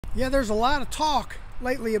Yeah, there's a lot of talk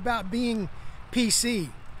lately about being PC.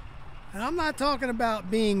 And I'm not talking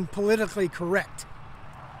about being politically correct.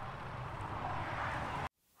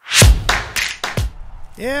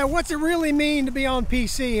 Yeah, what's it really mean to be on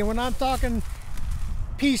PC? And when I'm talking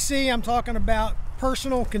PC, I'm talking about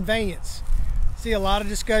personal conveyance. See a lot of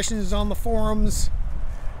discussions on the forums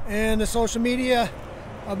and the social media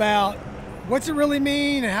about what's it really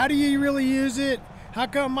mean and how do you really use it? How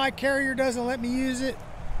come my carrier doesn't let me use it?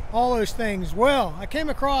 All those things. Well, I came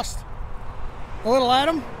across a little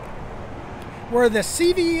item where the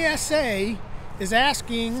CVSA is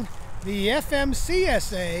asking the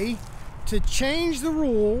FMCSA to change the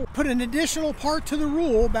rule, put an additional part to the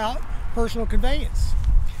rule about personal conveyance.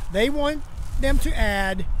 They want them to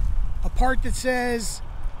add a part that says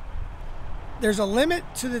there's a limit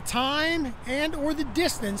to the time and or the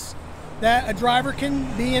distance that a driver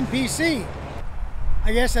can be in PC.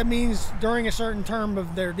 I guess that means during a certain term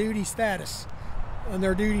of their duty status on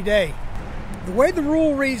their duty day. The way the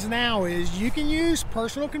rule reads now is you can use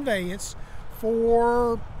personal conveyance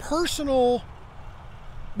for personal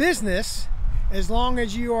business as long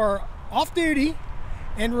as you are off duty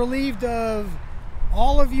and relieved of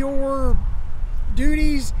all of your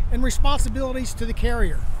duties and responsibilities to the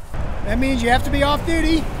carrier. That means you have to be off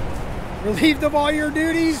duty, relieved of all your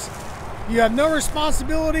duties, you have no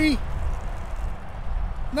responsibility,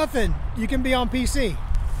 nothing. You can be on PC,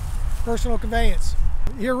 personal conveyance.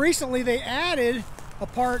 Here recently they added a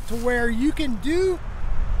part to where you can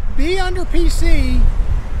be under PC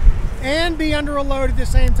and be under a load at the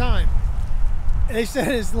same time. They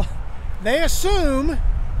said they assume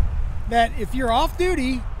that if you're off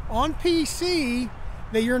duty on PC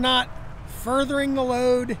that you're not furthering the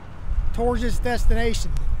load towards its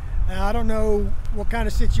destination. Now, I don't know what kind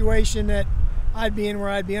of situation that I'd be in where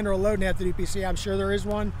I'd be under a load and have to do PC. I'm sure there is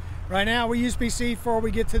one. Right now we use PC before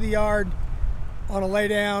we get to the yard on a lay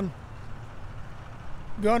down,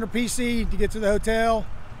 go under PC to get to the hotel,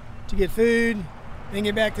 to get food, then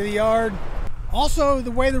get back to the yard. Also,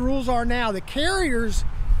 the way the rules are now, the carriers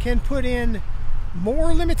can put in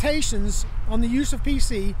more limitations on the use of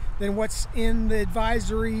PC than what's in the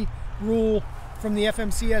advisory rule from the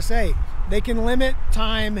FMCSA. They can limit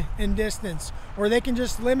time and distance, or they can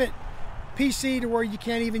just limit PC to where you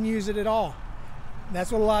can't even use it at all.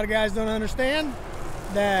 That's what a lot of guys don't understand,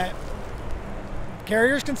 that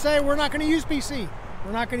carriers can say, we're not going to use PC.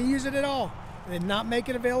 We're not going to use it at all, and not make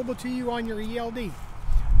it available to you on your ELD.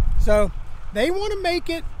 So they want to make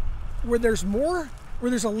it where there's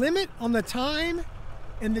a limit on the time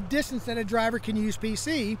and the distance that a driver can use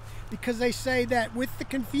PC, because they say that with the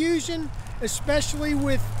confusion, especially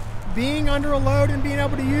with being under a load and being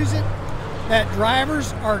able to use it, that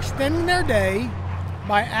drivers are extending their day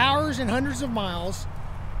by hours and hundreds of miles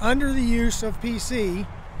under the use of PC,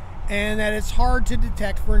 and that it's hard to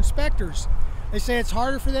detect for inspectors. They say it's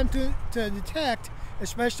harder for them to detect,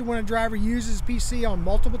 especially when a driver uses PC on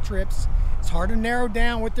multiple trips. It's hard to narrow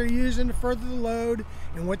down what they're using to further the load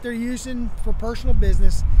and what they're using for personal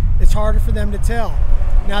business. It's harder for them to tell.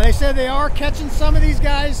 Now, they said they are catching some of these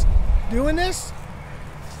guys doing this,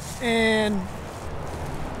 and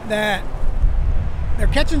that they're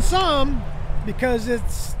catching some because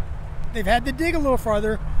they've had to dig a little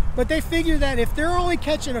farther, but they figure that if they're only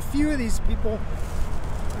catching a few of these people,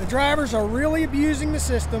 the drivers are really abusing the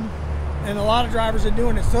system, and a lot of drivers are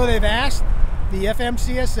doing it. So they've asked the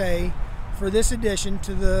FMCSA for this addition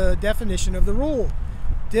to the definition of the rule: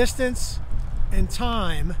 distance and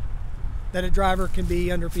time that a driver can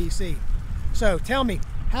be under PC. So tell me,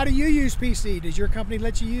 how do you use PC? Does your company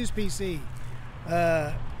let you use PC?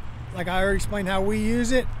 Like I already explained how we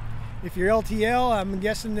use it. If you're LTL, I'm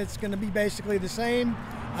guessing it's going to be basically the same.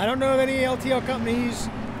 I don't know of any LTL companies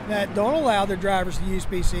that don't allow their drivers to use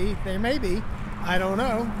PC. There may be, I don't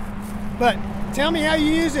know. But tell me how you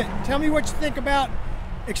use it. Tell me what you think about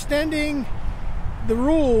extending the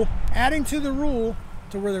rule, adding to the rule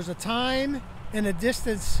to where there's a time and a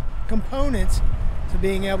distance component to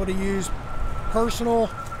being able to use personal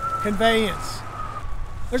conveyance.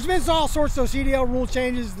 There's been all sorts of CDL rule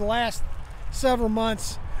changes the last several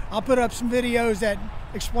months. I'll put up some videos that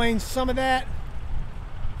explain some of that.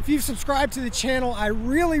 If you've subscribed to the channel, I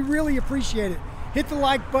really appreciate it. Hit the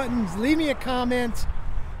like button, leave me a comment.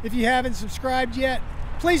 If you haven't subscribed yet,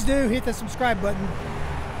 please do hit the subscribe button,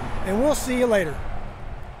 and we'll see you later.